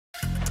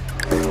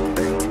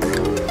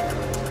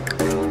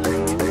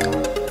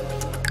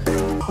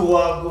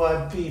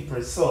Wagwan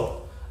people.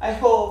 So I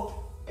hope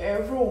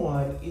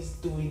everyone is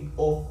doing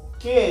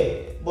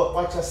okay. But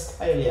watch your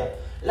style here.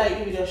 Like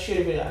the video, share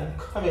the video, and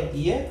comment,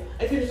 yeah?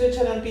 If you're the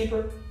channel,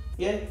 people,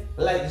 yeah,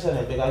 like the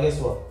channel, because guess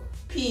what?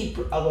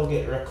 People are gonna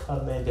get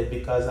recommended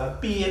because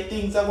of big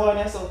things are going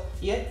on. So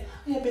yeah,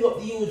 yeah, big up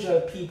the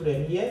usual people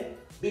then, yeah?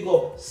 Big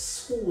up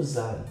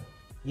Susan,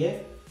 yeah?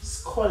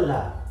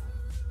 Scholar,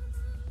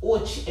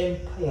 Ochi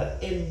Empire,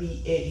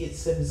 NBA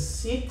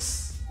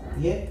 876,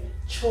 yeah?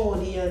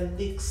 Charlie and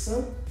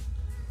Dixon,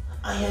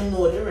 and you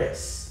know the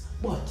rest.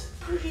 But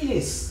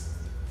this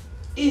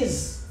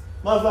is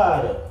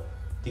Mavado,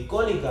 the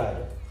gully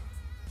god,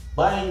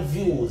 buying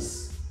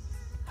views.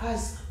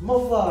 Has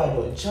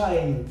Mavado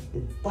joined the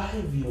buy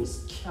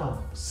views camp?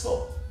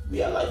 So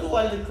we are like do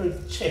a little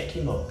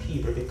checking on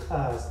people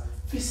because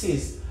this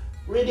is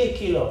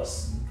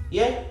ridiculous.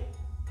 Yeah?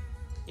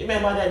 You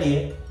remember that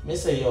day, I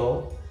say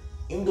yo,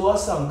 him do a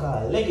song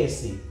called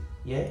Legacy.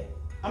 Yeah?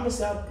 I'm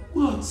say a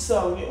good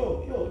song,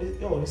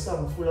 this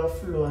song full of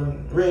flow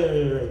and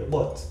rare.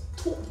 But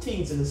two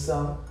things in the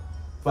song,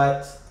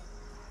 but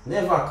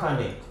never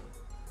connect.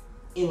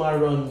 Him a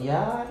run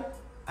yard,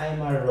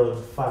 I'm a run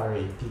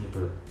foreign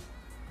people.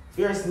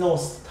 There's no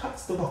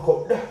stats to back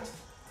up that.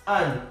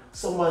 And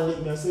someone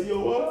let me and say, yo,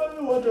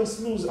 what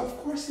just music? Of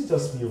course it's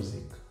just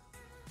music.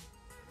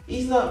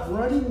 He's not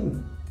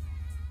running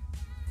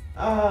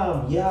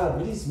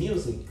with his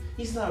music.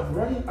 He's not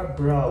running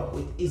abroad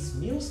with his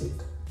music.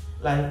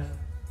 Like,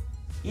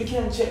 you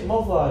can check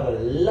Mavado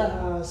the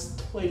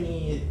last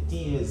 28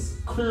 days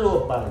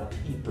global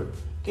people.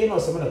 Okay, you know,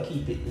 so I'm gonna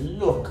keep it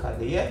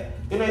local, yeah?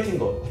 You know anything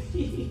go?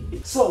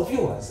 So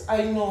viewers,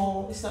 I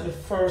know it's not the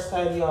first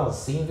time you all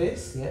seen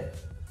this, yeah?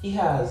 He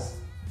has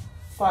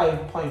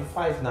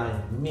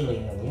 5.59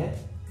 million, yeah?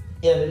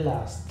 In the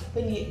last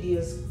 28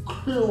 days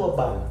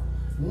global,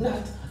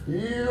 not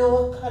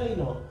local, you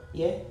know,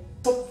 yeah?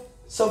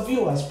 So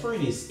viewers,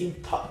 pretty this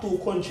in top 2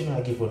 countries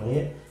I give on,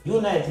 yeah?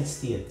 United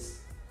States,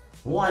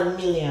 1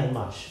 million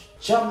mash.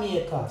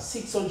 Jamaica,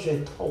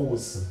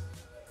 600,000.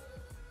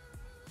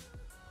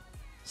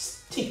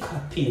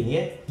 Sticker pin,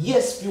 yeah?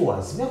 Yes,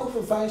 viewers, we are going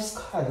for Vybz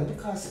Kartel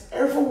because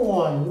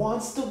everyone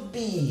wants to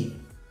be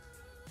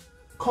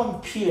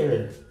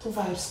compared to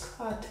Vybz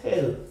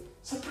Kartel.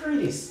 So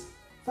pretty this.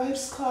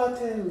 Vybz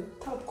Kartel,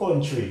 top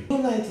country.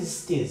 United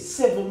States,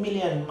 7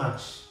 million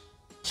match.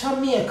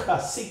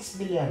 Jamaica, 6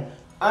 million.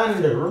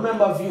 And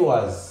remember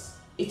viewers,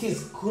 it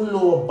is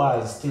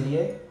global still,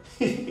 yeah?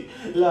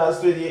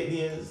 Last 28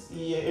 days,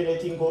 yeah,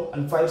 anything go.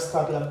 And Vybz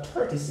Kartel have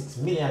 36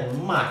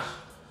 million match.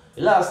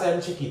 Last time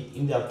I checked it,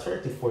 in there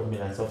 34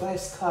 million. So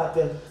Vybz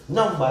Kartel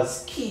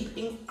numbers keep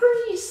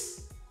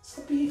increase.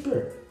 So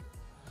people,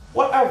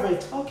 what are we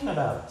talking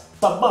about?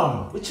 So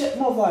bam, we check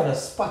Mavado,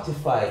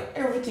 Spotify,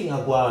 everything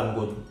are going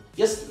good.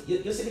 Yes,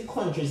 you see the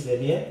countries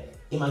them, yeah?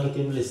 You might get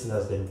them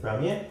listeners them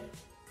from, yeah?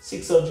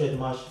 600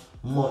 match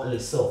monthly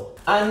so.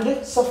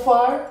 And so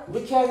far,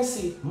 we can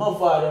see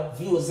Mavado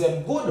views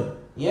them good,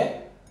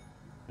 yeah?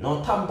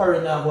 No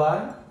tampering now go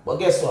on. But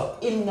guess what?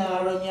 In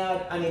run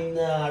yard and in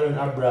run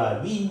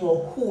abroad, we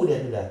know who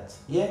they do that.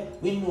 Yeah?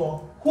 We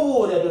know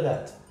who they do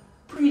that.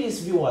 Previous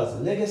viewers,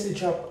 Legacy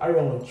drop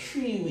around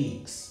 3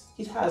 weeks.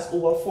 It has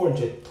over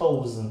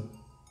 400,000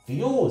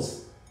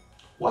 views.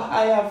 What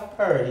I have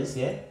heard is,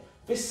 yeah,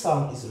 this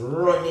song is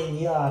running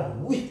yard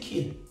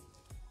wicked.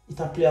 It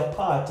a play a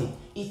party.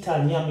 It a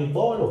nyami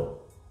bolo.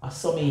 As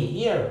some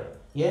here,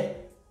 yeah?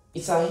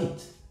 It's a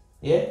hit.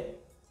 Yeah?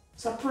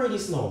 It's a pretty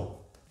now.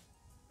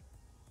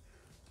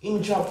 Him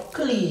drop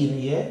clean,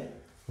 yeah?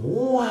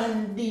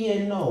 1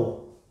 day now.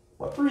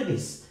 What pretty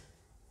this?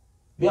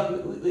 We have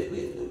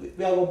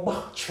a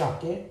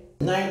backtrack, yeah?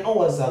 9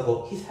 hours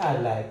ago, it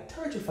had like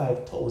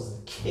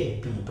 35,000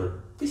 people.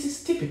 This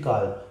is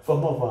typical for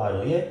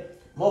Mavado, yeah?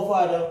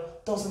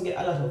 Mavado doesn't get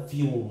a lot of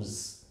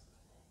views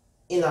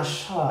in a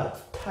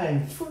short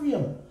time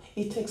frame.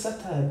 It takes a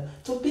time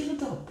to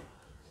build up.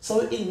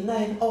 So in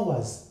 9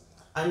 hours,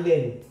 and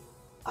then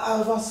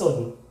all of a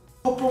sudden,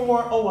 couple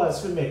more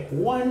hours we make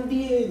 1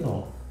 day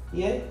now,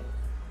 yeah?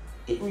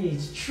 It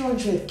reached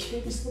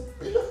 300k. This is the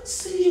blood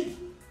seed.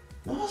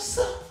 No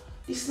sir,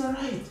 this is not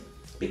right.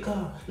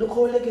 Because look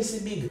how Legacy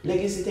big.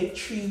 Legacy take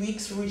 3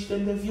 weeks to reach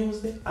them the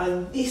views there.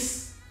 And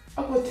this,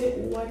 I'm gonna take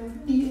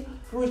 1 day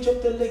to reach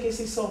up the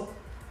Legacy. So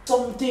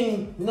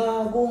something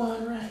now go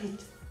on right.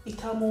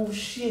 It a move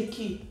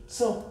shaky.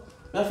 So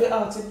I have to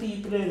ask the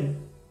people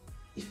then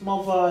if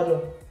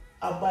Mavado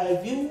I buy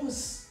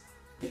views.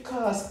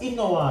 Because it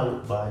no one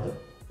look bad,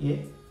 yeah?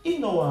 It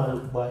no one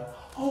look bad.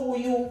 How will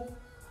you,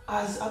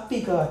 as a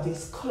big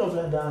artist,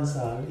 color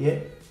dancer,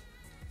 yeah?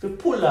 To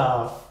pull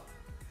off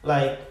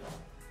like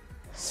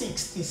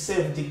 60,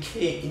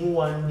 70k in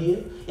 1 day,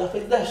 you have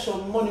to dash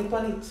out money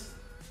on it.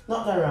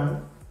 Not that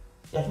wrong.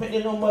 You have to make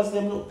the numbers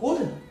them look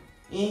good.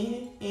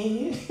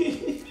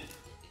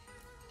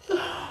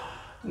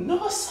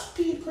 No sir,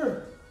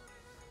 people.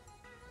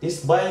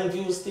 This buying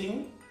views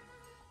thing,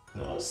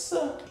 no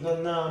sir,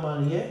 not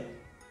normal, yeah?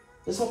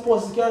 You're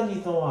supposed to get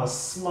it now a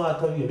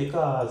smarter way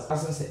because,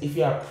 as I said, if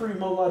you're a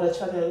pre-Mavado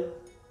channel,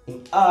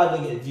 Him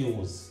hardly get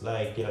views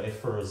like the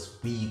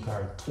first week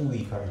or 2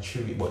 week or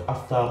 3 week, but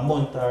after a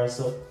month or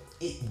so,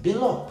 it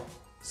build up.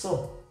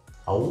 So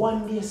a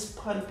 1 day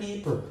span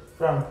people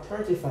from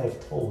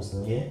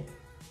 35,000, yeah?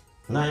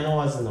 9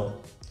 hours enough.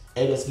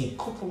 I just give a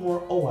couple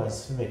more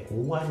hours to make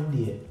 1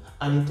 day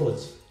and it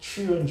touch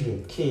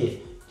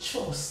 300k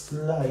just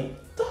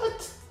like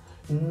that.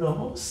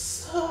 No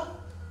sir,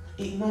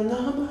 it's not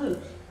normal.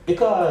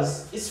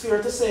 Because it's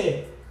fair to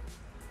say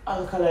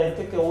Alkaline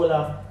take a whole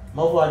of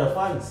Mavado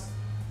fans.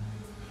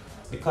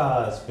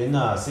 Because we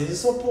not see the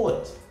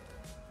support.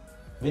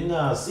 We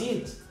not see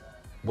it.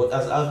 But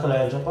as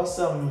Alkaline drop a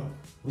song,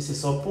 we see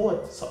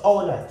support. So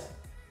all that.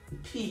 The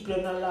people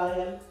are not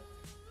loyal.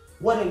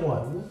 What they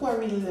want? What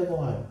really they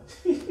want?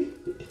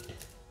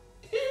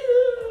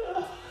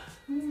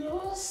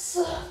 No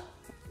sir.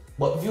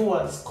 But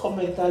viewers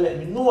comment and let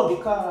me know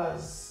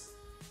because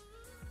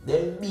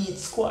them beat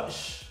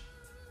squash.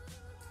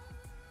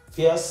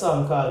 For a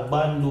song called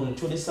Bandul,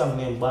 through the song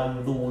named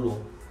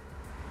Bandulu.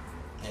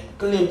 And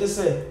claim to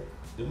say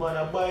the man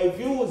a buy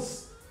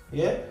views.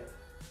 Yeah?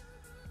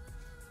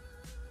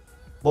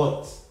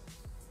 But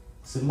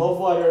see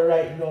Mavado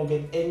right now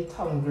get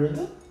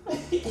entangled.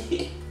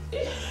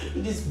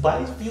 In this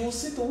bad view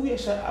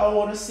situation, I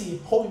wanna see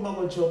how him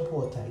gonna jump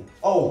out of it.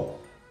 Oh.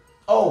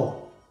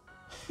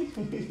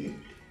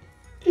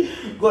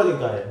 God,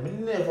 God, I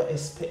never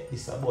expect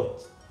this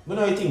about. I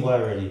know you think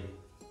already.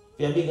 If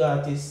you're a big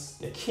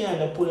artist, you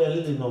can't pull a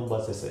little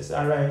numbers. So it's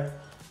alright.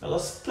 I'm gonna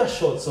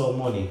splash out some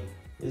money.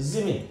 You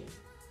see me?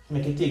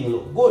 Make a thing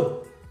look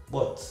good.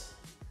 But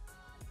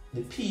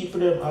the people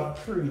them are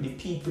free, the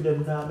people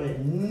them now make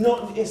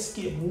nothing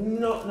escape,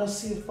 nothing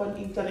safe on the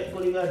internet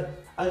going on.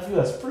 And if you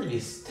are free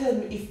this, tell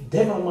me if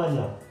them are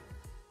man.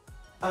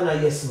 And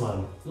a yes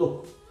man.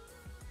 Look.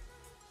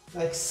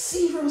 Like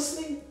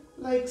seriously?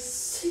 Like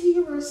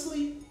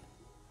seriously?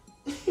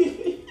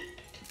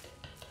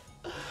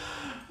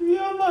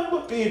 Yeah man,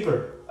 but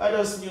people, I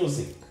just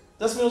music.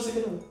 That's music,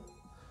 you know.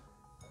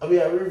 I mean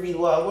I reveal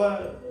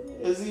what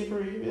you see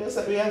free.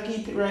 We have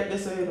keep it right there,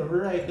 so you know,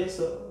 right there,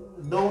 so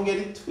don't get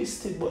it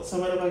twisted, but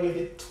some of them are get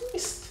it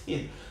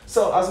twisted.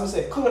 So as we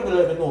say, comment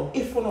below let me know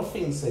if one of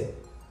things say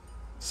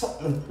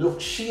something look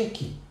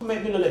shaky.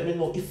 Comment below let me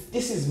know if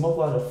this is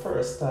Mavado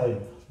first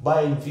time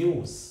buying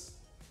views.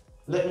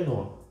 Let me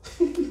know.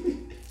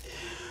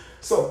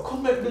 So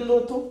comment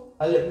below too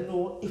and let me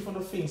know if one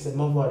of things say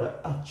Mavado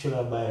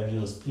actually buy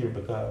views period,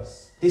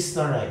 because this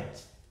not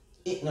right.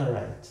 It not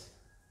right.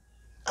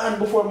 And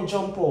before we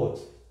jump out,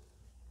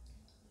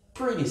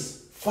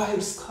 this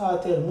Freakz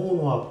cartel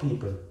moonwalk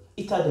people.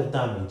 It had the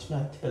damage,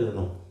 I tell you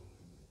now.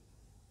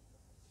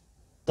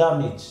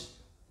 Damage.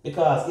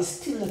 Because it's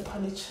still up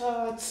on the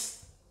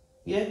charts.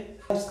 Yeah?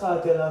 Freakz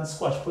cartel and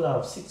squash pull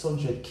off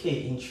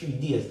 600k in 3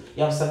 days.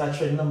 You have song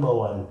trend number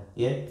 1,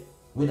 yeah?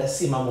 With the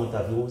same amount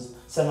of views.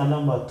 Song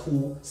number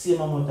 2,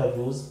 same amount of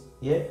views.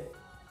 Yeah?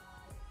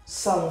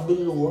 Song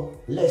below,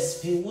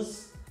 less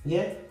views.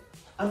 Yeah?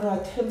 And I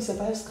tell myself,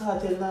 Freakz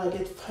cartel now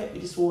get fight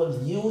with this whole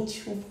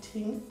YouTube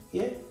thing.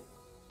 Yeah?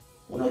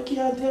 You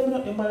can't tell me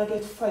nothing, but I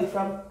get fight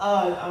from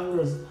all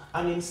angles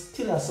and him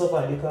still a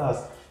survive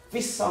because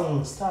this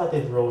song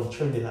started around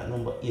trending at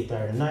number 8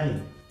 or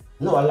 9.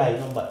 No, I lie,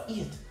 number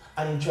 8.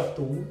 And it dropped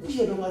to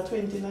way down at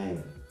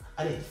 29.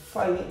 And it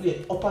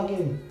finally up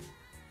again.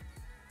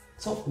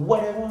 So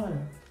what I want?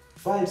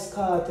 Freakz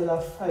cartel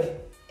a fight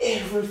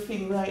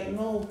everything right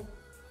now.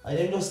 And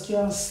they just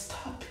can't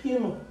stop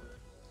him.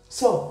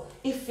 So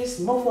if this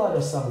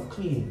Mavado song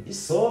clean, it's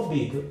so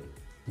big,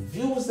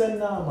 views than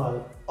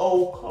normal,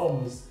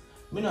 outcomes,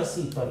 me not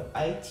see it on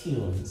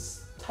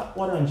iTunes, top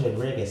 100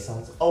 reggae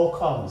songs,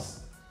 outcomes.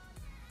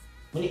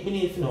 We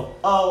need to know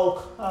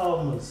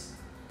outcomes.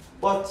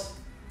 But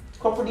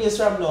couple days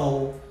from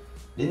now,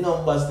 the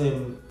numbers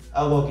them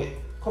I will get.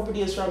 Couple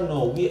days from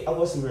now, we are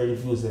going to see where the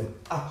views them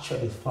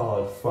actually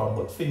fall from.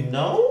 But for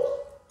now,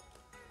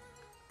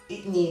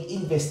 it needs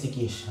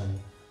investigation.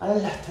 A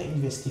lot of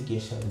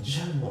investigation.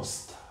 John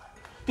must start.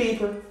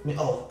 People, me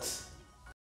out.